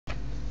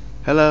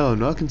Hello and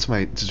welcome to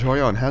my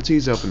tutorial on how to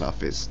use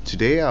OpenOffice.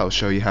 Today I'll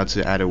show you how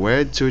to add a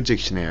word to a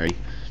dictionary.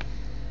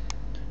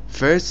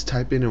 First,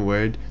 type in a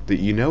word that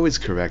you know is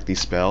correctly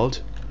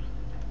spelled.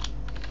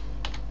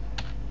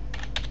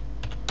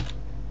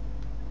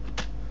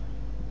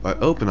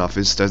 But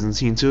OpenOffice doesn't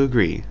seem to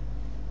agree.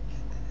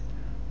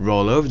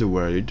 Roll over the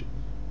word,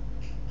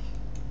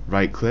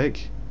 right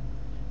click,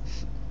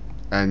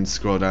 and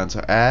scroll down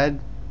to add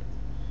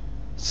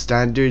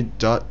standard.dic.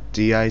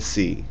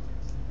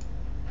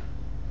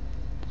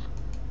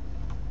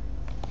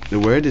 The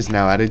word is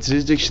now added to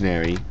the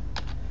dictionary.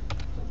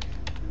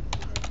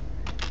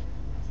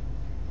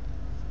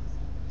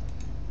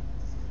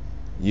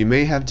 You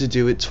may have to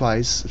do it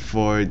twice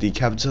for the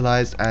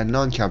capitalized and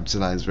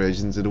non-capitalized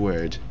versions of the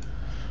word.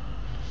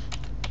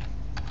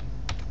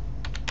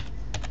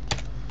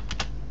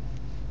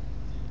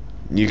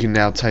 You can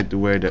now type the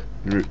word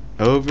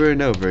over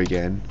and over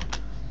again,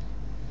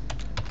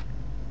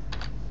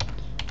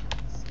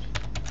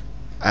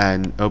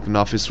 and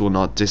OpenOffice will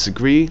not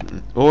disagree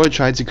or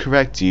try to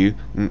correct you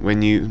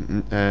when you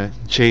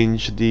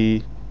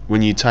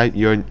when you type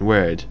your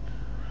word.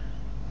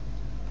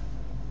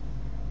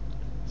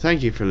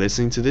 Thank you for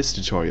listening to this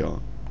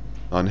tutorial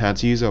on how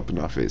to use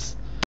OpenOffice.